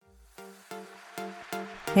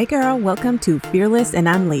Hey girl, welcome to Fearless and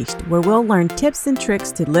Unleashed, where we'll learn tips and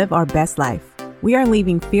tricks to live our best life. We are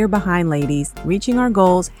leaving fear behind, ladies, reaching our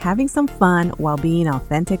goals, having some fun while being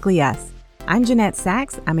authentically us. I'm Jeanette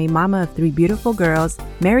Sachs. I'm a mama of 3 beautiful girls,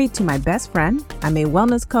 married to my best friend. I'm a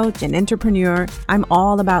wellness coach and entrepreneur. I'm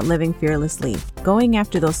all about living fearlessly, going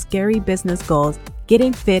after those scary business goals,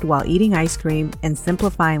 getting fit while eating ice cream, and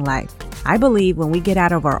simplifying life. I believe when we get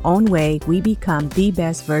out of our own way, we become the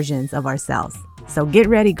best versions of ourselves. So get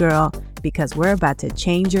ready, girl, because we're about to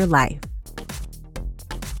change your life.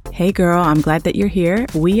 Hey girl, I'm glad that you're here.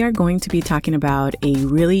 We are going to be talking about a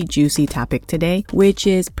really juicy topic today, which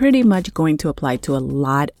is pretty much going to apply to a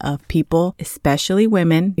lot of people, especially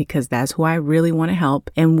women, because that's who I really want to help.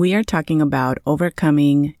 And we are talking about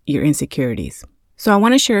overcoming your insecurities. So I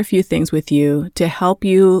want to share a few things with you to help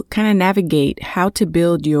you kind of navigate how to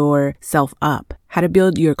build yourself up, how to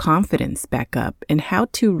build your confidence back up, and how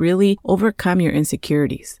to really overcome your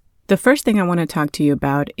insecurities. The first thing I want to talk to you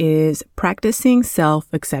about is practicing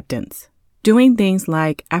self-acceptance. Doing things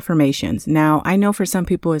like affirmations. Now, I know for some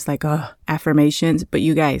people it's like, affirmations, but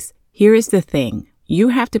you guys, here is the thing. You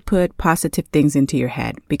have to put positive things into your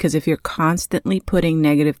head, because if you're constantly putting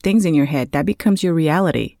negative things in your head, that becomes your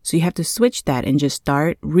reality. So you have to switch that and just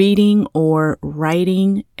start reading or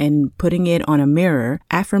writing and putting it on a mirror.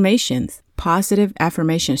 Affirmations, positive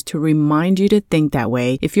affirmations to remind you to think that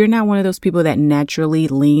way. If you're not one of those people that naturally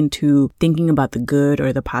lean to thinking about the good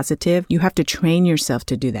or the positive, you have to train yourself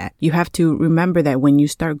to do that. You have to remember that when you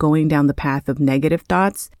start going down the path of negative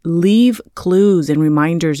thoughts, leave clues and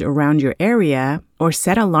reminders around your area or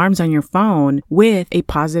set alarms on your phone with a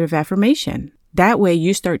positive affirmation. That way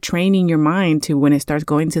you start training your mind to when it starts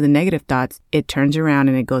going to the negative thoughts, it turns around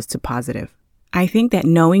and it goes to positive. I think that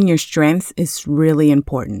knowing your strengths is really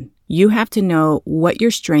important. You have to know what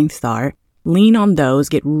your strengths are, lean on those,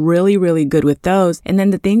 get really, really good with those. And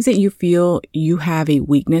then the things that you feel you have a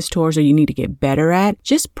weakness towards or you need to get better at,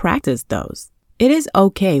 just practice those. It is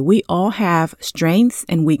okay. We all have strengths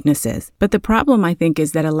and weaknesses. But the problem, I think,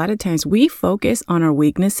 is that a lot of times we focus on our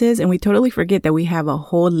weaknesses and we totally forget that we have a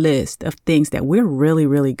whole list of things that we're really,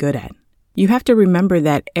 really good at. You have to remember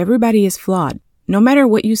that everybody is flawed. No matter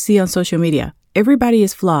what you see on social media, everybody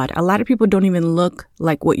is flawed. A lot of people don't even look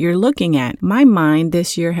like what you're looking at. My mind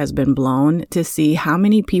this year has been blown to see how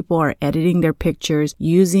many people are editing their pictures,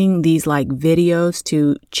 using these like videos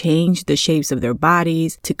to change the shapes of their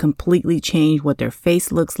bodies, to completely change what their face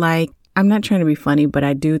looks like. I'm not trying to be funny, but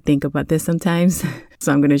I do think about this sometimes.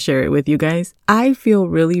 So I'm going to share it with you guys. I feel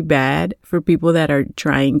really bad for people that are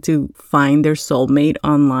trying to find their soulmate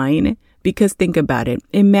online. Because think about it.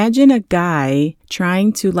 Imagine a guy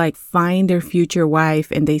trying to find their future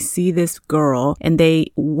wife and they see this girl and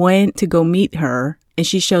they went to go meet her and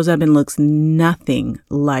she shows up and looks nothing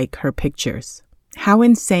like her pictures. How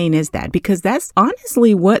insane is that? Because that's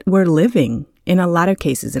honestly what we're living in a lot of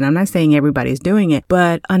cases. And I'm not saying everybody's doing it,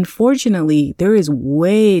 but unfortunately, there is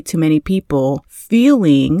way too many people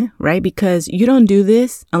feeling, right? Because you don't do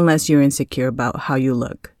this unless you're insecure about how you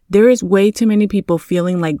look. There is way too many people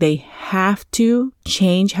feeling like they have to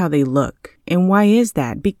change how they look. And why is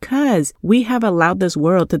that? Because we have allowed this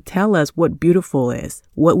world to tell us what beautiful is,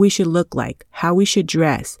 what we should look like, how we should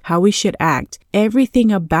dress, how we should act,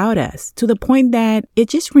 everything about us, to the point that it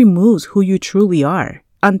just removes who you truly are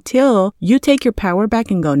until you take your power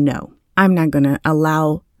back and go, no, I'm not going to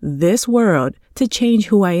allow this world to change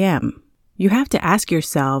who I am. You have to ask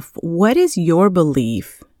yourself, what is your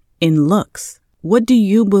belief in looks? What do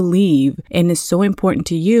you believe and is so important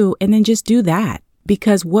to you? And then just do that.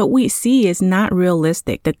 Because what we see is not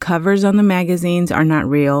realistic. The covers on the magazines are not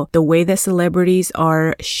real. The way that celebrities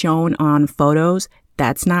are shown on photos,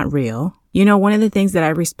 that's not real. You know, one of the things that I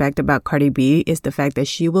respect about Cardi B is the fact that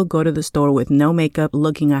she will go to the store with no makeup,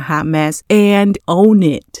 looking a hot mess, and own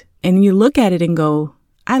it. And you look at it and go,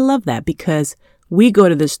 I love that, because we go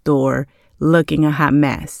to the store looking a hot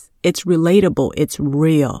mess. It's relatable. It's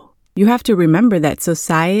real. You have to remember that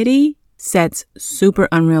society sets super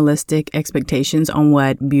unrealistic expectations on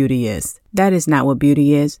what beauty is. That is not what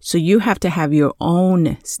beauty is. So you have to have your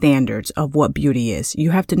own standards of what beauty is.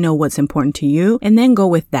 You have to know what's important to you and then go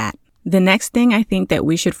with that. The next thing I think that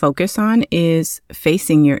we should focus on is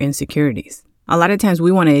facing your insecurities. A lot of times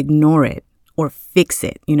we want to ignore it or fix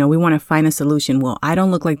it. You know, we want to find a solution. Well, I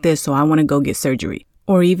don't look like this, so I want to go get surgery.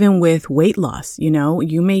 Or even with weight loss, you know,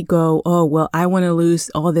 you may go, oh, well, I want to lose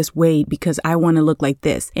all this weight because I want to look like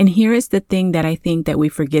this. And here is the thing that I think that we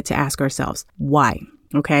forget to ask ourselves. Why?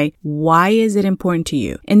 Okay. Why is it important to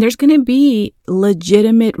you? And there's going to be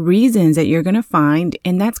legitimate reasons that you're going to find.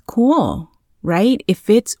 And that's cool, right? If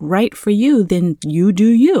it's right for you, then you do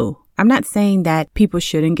you. I'm not saying that people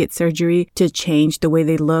shouldn't get surgery to change the way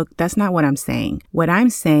they look. That's not what I'm saying. What I'm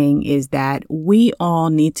saying is that we all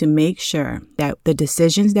need to make sure that the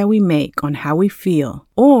decisions that we make on how we feel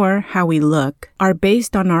or how we look are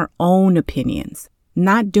based on our own opinions,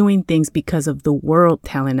 not doing things because of the world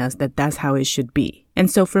telling us that that's how it should be. And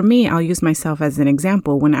so for me, I'll use myself as an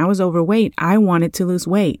example. When I was overweight, I wanted to lose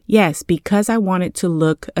weight. Yes, because I wanted to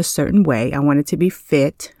look a certain way. I wanted to be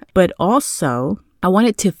fit, but also I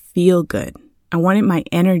wanted to feel good. I wanted my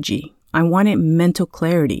energy. I wanted mental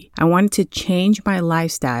clarity. I wanted to change my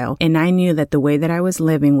lifestyle, and I knew that the way that I was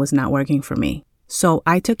living was not working for me. So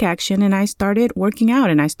I took action and I started working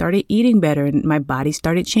out and I started eating better and my body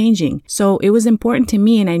started changing. So it was important to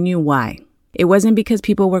me and I knew why. It wasn't because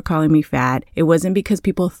people were calling me fat. It wasn't because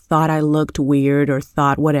people thought I looked weird or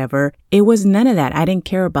thought whatever. It was none of that. I didn't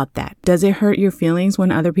care about that. Does it hurt your feelings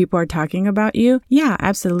when other people are talking about you? Yeah,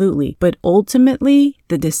 absolutely. But ultimately,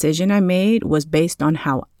 the decision I made was based on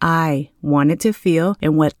how I wanted to feel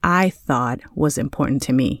and what I thought was important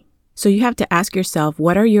to me. So you have to ask yourself,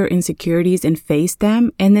 what are your insecurities and face them?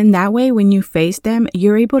 And then that way, when you face them,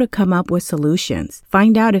 you're able to come up with solutions.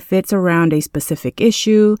 Find out if it's around a specific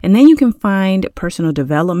issue, and then you can find personal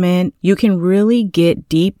development. You can really get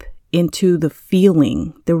deep into the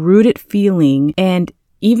feeling, the rooted feeling, and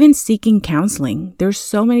even seeking counseling. There's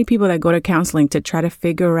so many people that go to counseling to try to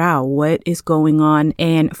figure out what is going on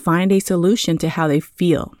and find a solution to how they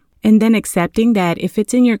feel. And then accepting that if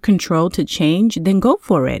it's in your control to change, then go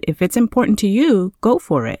for it. If it's important to you, go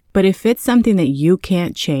for it. But if it's something that you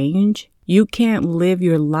can't change, you can't live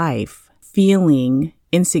your life feeling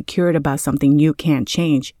insecure about something you can't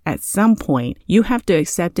change. At some point, you have to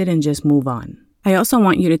accept it and just move on. I also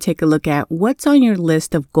want you to take a look at what's on your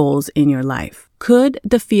list of goals in your life. Could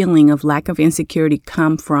the feeling of lack of insecurity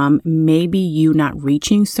come from maybe you not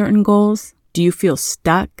reaching certain goals? Do you feel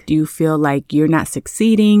stuck? Do you feel like you're not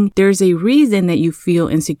succeeding? There's a reason that you feel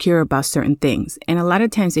insecure about certain things. And a lot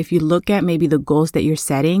of times, if you look at maybe the goals that you're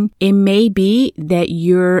setting, it may be that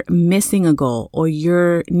you're missing a goal or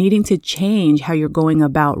you're needing to change how you're going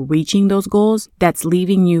about reaching those goals. That's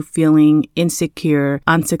leaving you feeling insecure,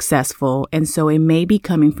 unsuccessful. And so it may be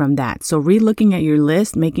coming from that. So re-looking at your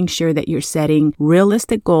list, making sure that you're setting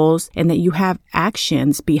realistic goals and that you have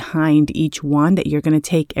actions behind each one that you're going to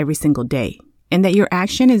take every single day. And that your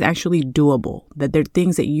action is actually doable, that there are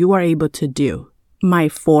things that you are able to do. My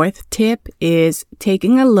fourth tip is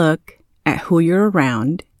taking a look at who you're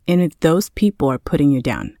around and if those people are putting you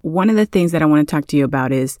down. One of the things that I want to talk to you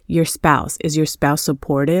about is your spouse. Is your spouse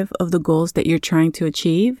supportive of the goals that you're trying to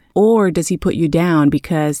achieve? Or does he put you down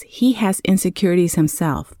because he has insecurities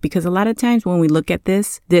himself? Because a lot of times when we look at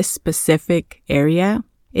this specific area,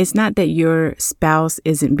 it's not that your spouse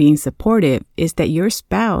isn't being supportive. It's that your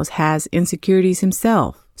spouse has insecurities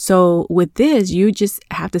himself. So with this, you just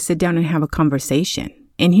have to sit down and have a conversation.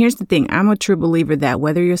 And here's the thing. I'm a true believer that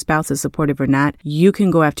whether your spouse is supportive or not, you can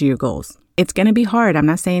go after your goals. It's going to be hard. I'm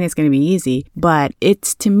not saying it's going to be easy, but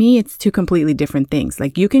to me, it's two completely different things.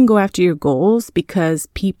 Like you can go after your goals because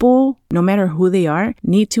people, no matter who they are,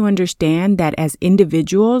 need to understand that as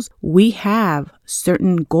individuals, we have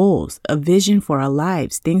certain goals, a vision for our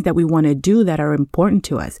lives, things that we want to do that are important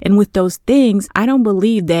to us. And with those things, I don't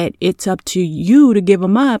believe that it's up to you to give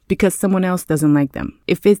them up because someone else doesn't like them.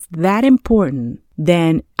 If it's that important,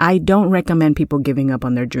 then I don't recommend people giving up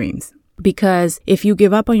on their dreams. Because if you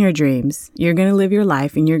give up on your dreams, you're going to live your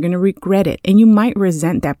life and you're going to regret it. And you might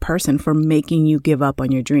resent that person for making you give up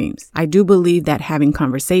on your dreams. I do believe that having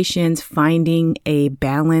conversations, finding a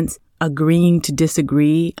balance, agreeing to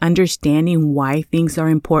disagree, understanding why things are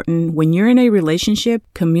important. When you're in a relationship,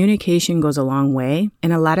 communication goes a long way.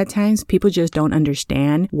 And a lot of times people just don't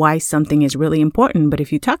understand why something is really important. But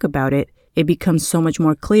if you talk about it, it becomes so much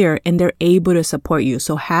more clear and they're able to support you.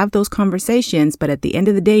 So have those conversations, but at the end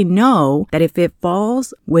of the day, know that if it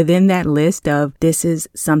falls within that list of this is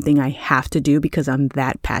something I have to do because I'm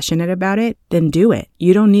that passionate about it, then do it.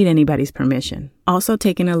 You don't need anybody's permission. Also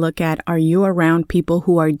taking a look at, are you around people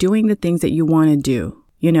who are doing the things that you want to do?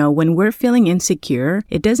 You know, when we're feeling insecure,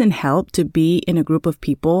 it doesn't help to be in a group of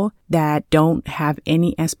people that don't have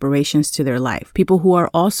any aspirations to their life. People who are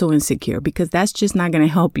also insecure, because that's just not going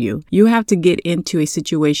to help you. You have to get into a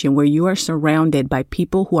situation where you are surrounded by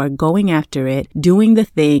people who are going after it, doing the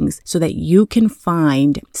things so that you can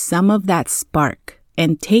find some of that spark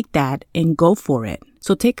and take that and go for it.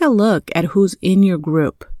 So take a look at who's in your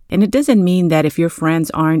group. And it doesn't mean that if your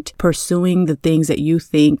friends aren't pursuing the things that you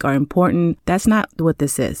think are important, that's not what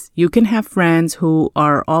this is. You can have friends who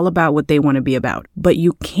are all about what they want to be about, but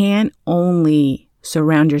you can't only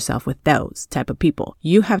surround yourself with those type of people.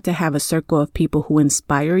 You have to have a circle of people who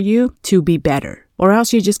inspire you to be better, or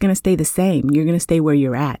else you're just going to stay the same. You're going to stay where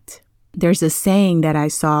you're at. There's a saying that I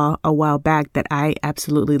saw a while back that I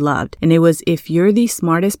absolutely loved. And it was, if you're the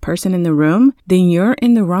smartest person in the room, then you're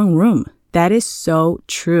in the wrong room. That is so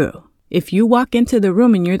true. If you walk into the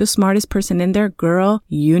room and you're the smartest person in there, girl,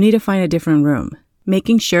 you need to find a different room.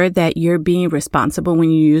 Making sure that you're being responsible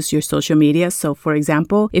when you use your social media. So for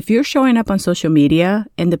example, if you're showing up on social media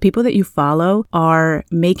and the people that you follow are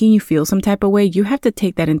making you feel some type of way, you have to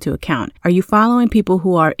take that into account. Are you following people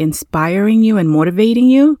who are inspiring you and motivating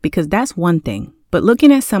you? Because that's one thing. But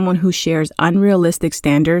looking at someone who shares unrealistic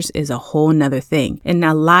standards is a whole nother thing. And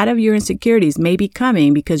a lot of your insecurities may be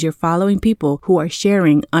coming because you're following people who are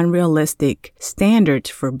sharing unrealistic standards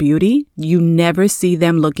for beauty. You never see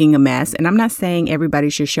them looking a mess. And I'm not saying everybody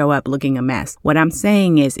should show up looking a mess. What I'm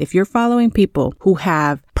saying is, if you're following people who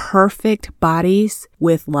have perfect bodies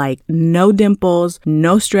with like no dimples,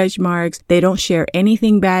 no stretch marks, they don't share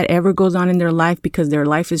anything bad ever goes on in their life because their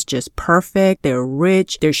life is just perfect, they're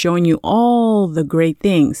rich, they're showing you all the great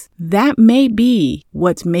things, that may be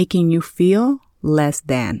what's making you feel less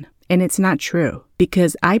than. And it's not true,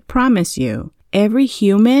 because I promise you, every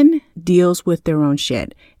human deals with their own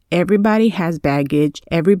shit. Everybody has baggage.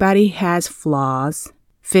 Everybody has flaws,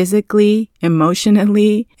 physically,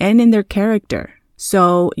 emotionally, and in their character.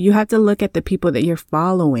 So you have to look at the people that you're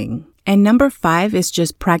following. And number 5 is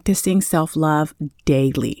just practicing self-love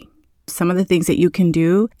daily. Some of the things that you can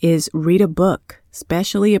do is read a book,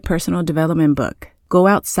 especially a personal development book. Go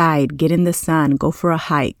outside, get in the sun, go for a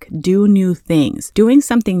hike, do new things. Doing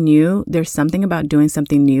something new, there's something about doing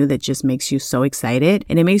something new that just makes you so excited,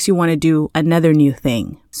 and it makes you want to do another new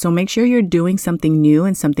thing. So make sure you're doing something new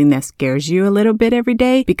and something that scares you a little bit every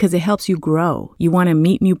day, because it helps you grow. You want to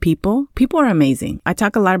meet new people. People are amazing. I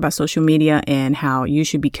talk a lot about social media and how you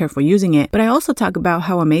should be careful using it, but I also talk about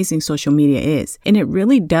how amazing social media is. And it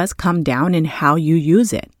really does come down in how you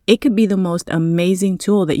use it. It could be the most amazing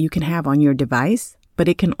tool that you can have on your device, but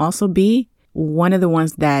it can also be one of the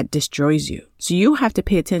ones that destroys you. So you have to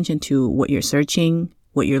pay attention to what you're searching,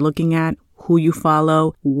 what you're looking at, who you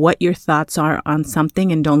follow, what your thoughts are on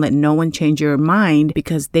something, and don't let no one change your mind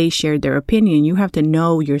because they shared their opinion. You have to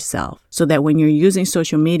know yourself so that when you're using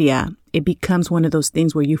social media, it becomes one of those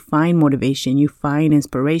things where you find motivation, you find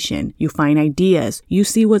inspiration, you find ideas, you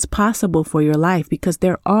see what's possible for your life, because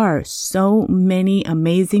there are so many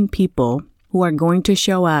amazing people who are going to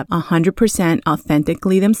show up 100%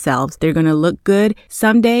 authentically themselves. They're going to look good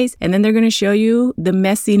some days, and then they're going to show you the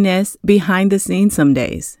messiness behind the scenes some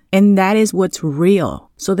days. And that is what's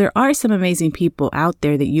real. So there are some amazing people out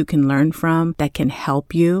there that you can learn from that can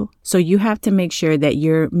help you. So you have to make sure that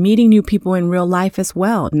you're meeting new people in real life as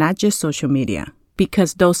well, not just social media.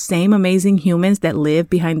 Because those same amazing humans that live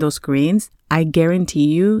behind those screens, I guarantee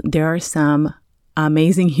you there are some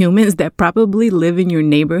amazing humans that probably live in your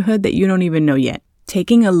neighborhood that you don't even know yet.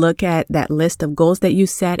 Taking a look at that list of goals that you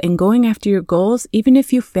set and going after your goals, even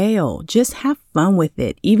if you fail, just have fun with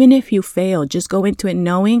it. Even if you fail, just go into it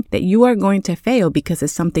knowing that you are going to fail because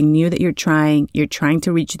it's something new that you're trying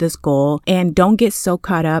to reach this goal, and don't get so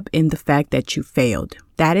caught up in the fact that you failed.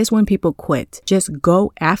 That is when people quit. Just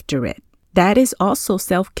go after it. That is also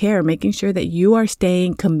self-care, making sure that you are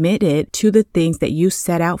staying committed to the things that you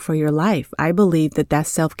set out for your life. I believe that that's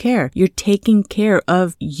self-care. You're taking care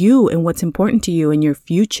of you and what's important to you in your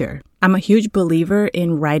future. I'm a huge believer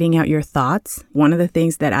in writing out your thoughts. One of the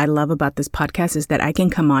things that I love about this podcast is that I can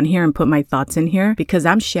come on here and put my thoughts in here because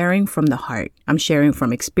I'm sharing from the heart. I'm sharing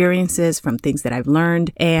from experiences, from things that I've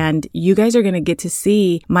learned. And you guys are going to get to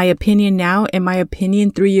see my opinion now and my opinion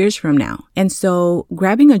 3 years from now. And so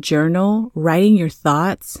grabbing a journal, writing your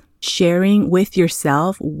thoughts, sharing with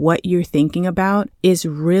yourself what you're thinking about is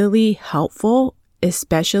really helpful,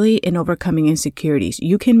 especially in overcoming insecurities.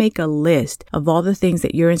 You can make a list of all the things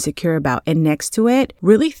that you're insecure about, and next to it,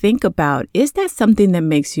 really think about, is that something that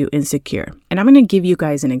makes you insecure? And I'm going to give you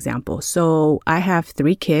guys an example. So I have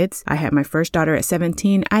 3 kids. I had my first daughter at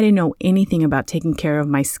 17. I didn't know anything about taking care of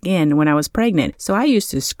my skin when I was pregnant. So I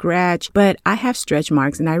used to scratch, but I have stretch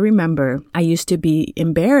marks, and I remember I used to be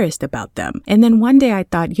embarrassed about them. And then one day I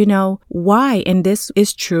thought, why? And this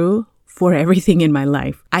is true for everything in my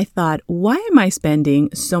life. I thought, why am I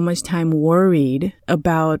spending so much time worried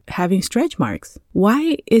about having stretch marks?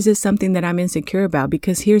 Why is it something that I'm insecure about?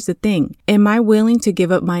 Because here's the thing. Am I willing to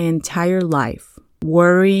give up my entire life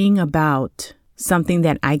worrying about something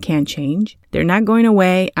that I can't change? They're not going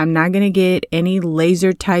away. I'm not going to get any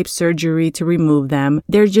laser type surgery to remove them.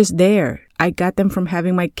 They're just there. I got them from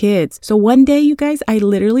having my kids. So one day, you guys, I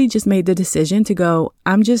literally just made the decision to go,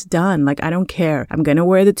 I'm just done. Like, I don't care. I'm going to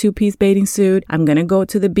wear the 2-piece bathing suit. I'm going to go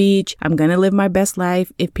to the beach. I'm going to live my best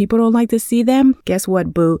life. If people don't like to see them, guess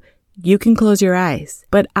what, boo? You can close your eyes.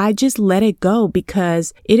 But I just let it go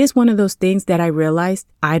because it is one of those things that I realized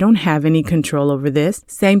I don't have any control over this.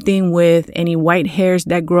 Same thing with any white hairs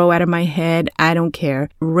that grow out of my head. I don't care.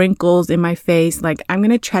 Wrinkles in my face. Like, I'm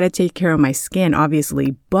going to try to take care of my skin,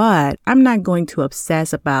 obviously, but I'm not going to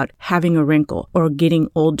obsess about having a wrinkle or getting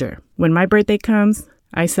older. When my birthday comes,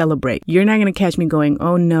 I celebrate. You're not going to catch me going,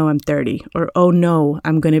 oh no, I'm 30, or oh no,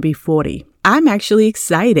 I'm going to be 40. I'm actually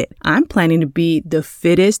excited. I'm planning to be the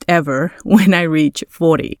fittest ever when I reach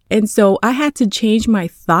 40. And so I had to change my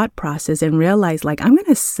thought process and realize, like, I'm going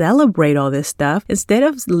to celebrate all this stuff instead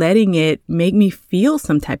of letting it make me feel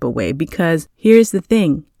some type of way. Because here's the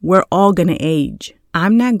thing, we're all going to age.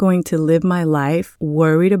 I'm not going to live my life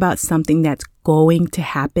worried about something that's going to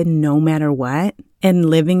happen no matter what and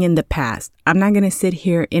living in the past. I'm not going to sit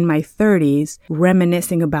here in my 30s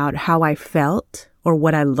reminiscing about how I felt or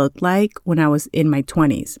what I looked like when I was in my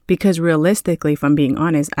 20s. Because realistically, if I'm being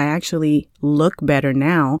honest, I actually look better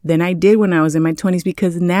now than I did when I was in my 20s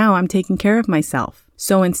because now I'm taking care of myself.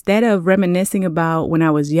 So instead of reminiscing about when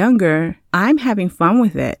I was younger, I'm having fun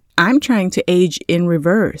with it. I'm trying to age in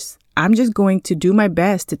reverse. I'm just going to do my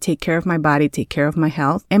best to take care of my body, take care of my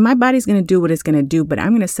health, and my body's going to do what it's going to do, but I'm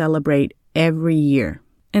going to celebrate every year.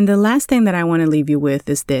 And the last thing that I want to leave you with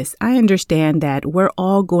is this. I understand that we're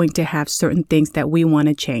all going to have certain things that we want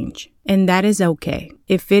to change, and that is okay.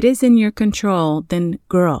 If it is in your control, then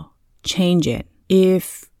girl, change it.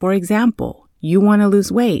 If, for example, you want to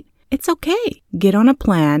lose weight, it's okay. Get on a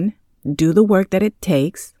plan, do the work that it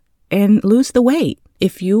takes, and lose the weight.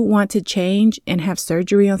 If you want to change and have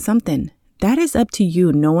surgery on something, that is up to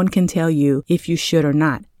you. No one can tell you if you should or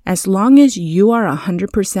not. As long as you are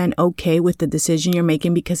 100% okay with the decision you're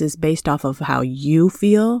making because it's based off of how you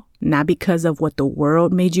feel, not because of what the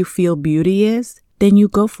world made you feel beauty is, then you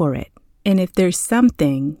go for it. And if there's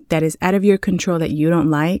something that is out of your control that you don't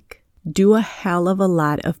like, do a hell of a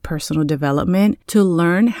lot of personal development to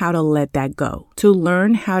learn how to let that go, to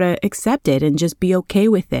learn how to accept it and just be okay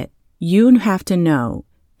with it. You have to know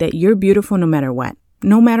that you're beautiful no matter what.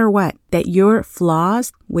 No matter what, that your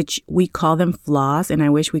flaws, which we call them flaws, and I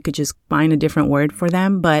wish we could just find a different word for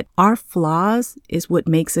them, but our flaws is what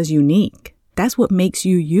makes us unique. That's what makes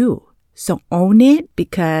you you. So own it,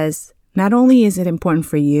 because not only is it important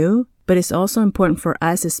for you, but it's also important for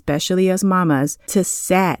us, especially as mamas, to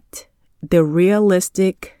set the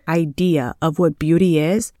realistic idea of what beauty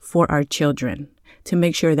is for our children, to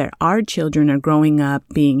make sure that our children are growing up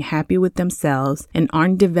being happy with themselves and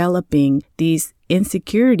aren't developing these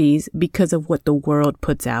insecurities because of what the world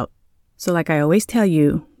puts out. So like I always tell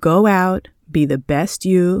you, go out, be the best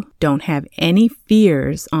you, don't have any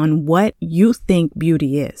fears on what you think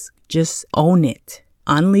beauty is. Just own it.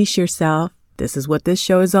 Unleash yourself. This is what this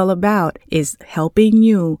show is all about, is helping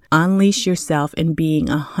you unleash yourself and being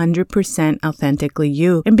 100% authentically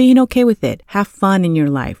you and being okay with it. Have fun in your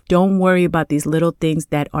life. Don't worry about these little things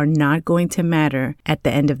that are not going to matter at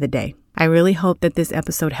the end of the day. I really hope that this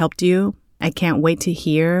episode helped you. I can't wait to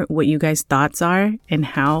hear what you guys' thoughts are and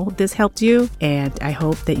how this helped you. And I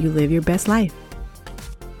hope that you live your best life.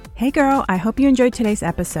 Hey girl, I hope you enjoyed today's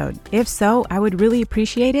episode. If so, I would really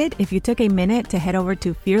appreciate it if you took a minute to head over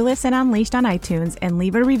to Fearless and Unleashed on iTunes and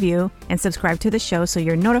leave a review and subscribe to the show so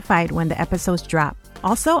you're notified when the episodes drop.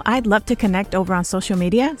 Also, I'd love to connect over on social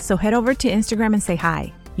media, so head over to Instagram and say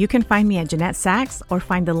hi. You can find me at Jeanette Sachs or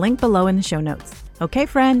find the link below in the show notes. Okay,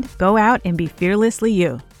 friend, go out and be fearlessly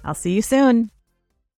you. I'll see you soon.